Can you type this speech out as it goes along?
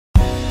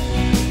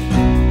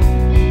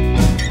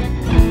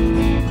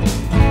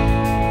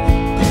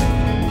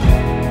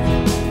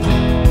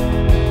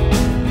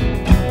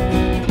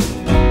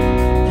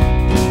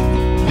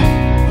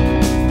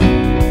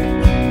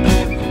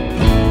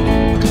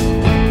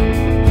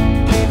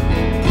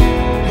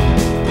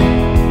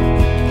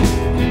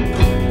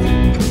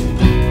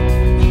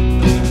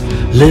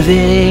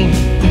living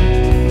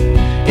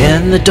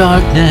in the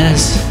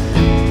darkness,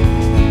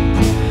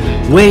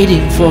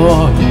 waiting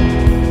for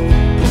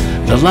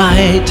the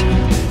light.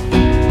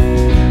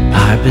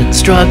 I've been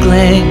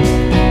struggling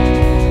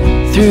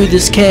through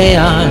this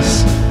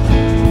chaos,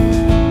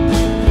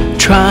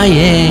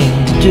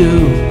 trying to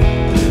do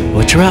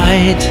what's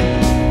right,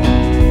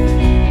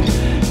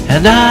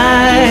 and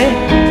I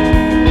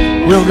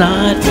will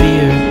not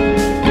fear.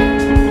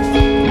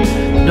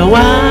 No,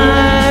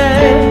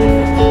 I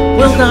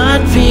will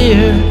not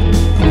fear.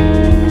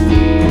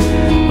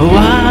 Oh,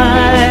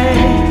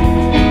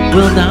 I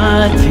will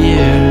not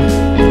fear.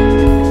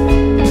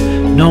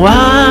 No,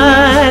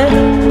 I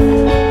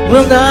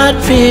will not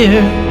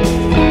fear.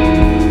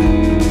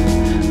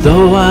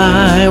 Though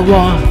I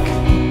walk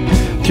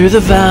through the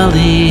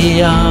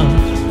valley of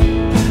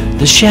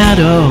the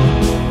shadow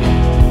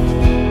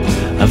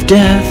of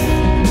death,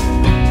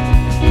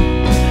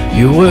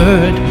 your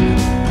word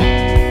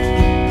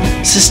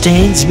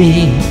sustains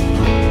me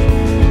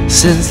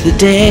since the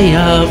day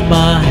of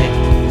my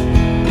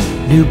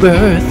new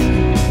birth,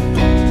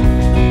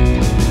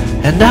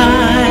 and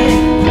I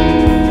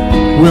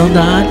will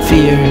not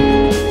fear.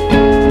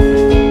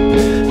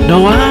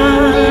 No, I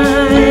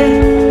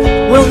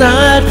will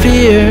not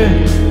fear.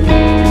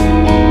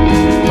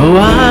 Oh,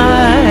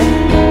 I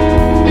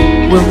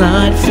will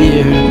not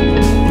fear.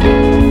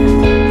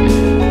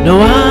 No,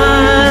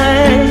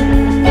 I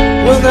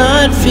will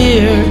not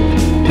fear.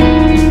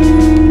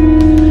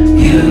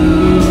 You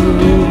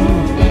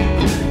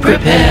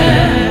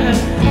prepare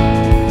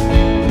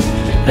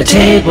a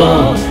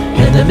table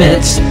in the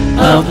midst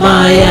of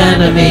my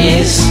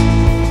enemies.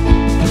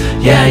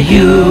 Yeah,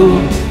 you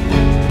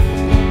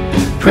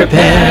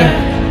prepare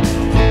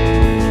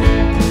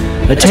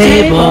a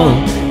table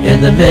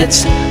in the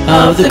midst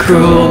of the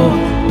cruel.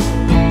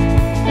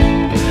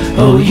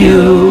 Oh,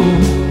 you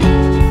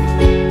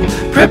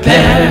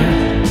prepare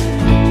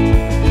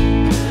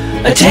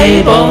a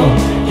table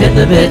in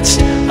the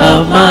midst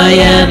of my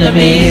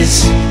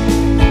enemies.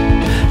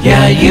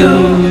 Yeah,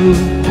 you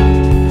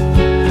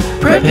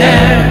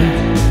prepare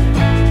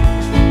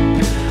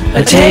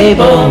a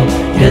table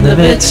in the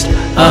midst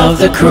of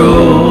the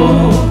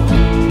cruel.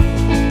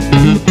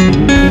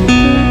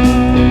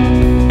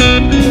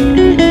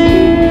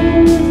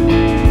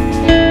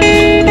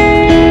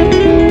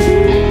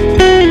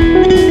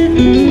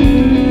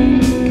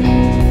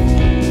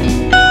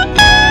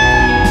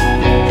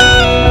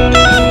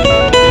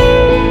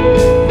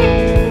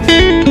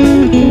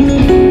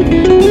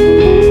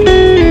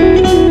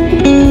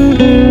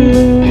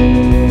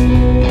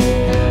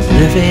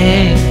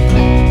 Living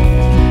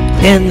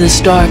in this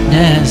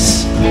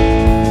darkness,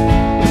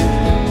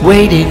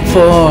 waiting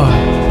for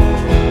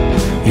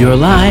your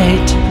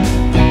light.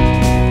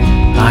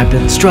 I've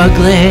been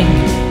struggling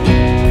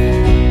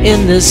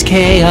in this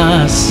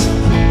chaos,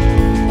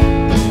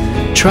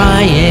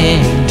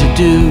 trying to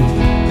do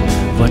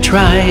what's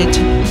right,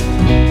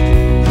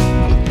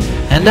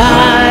 and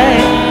I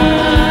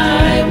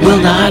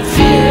will not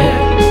fear.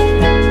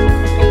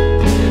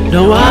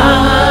 No,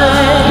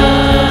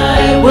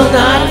 I will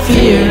not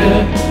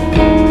fear.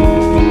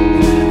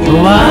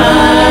 Oh,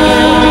 I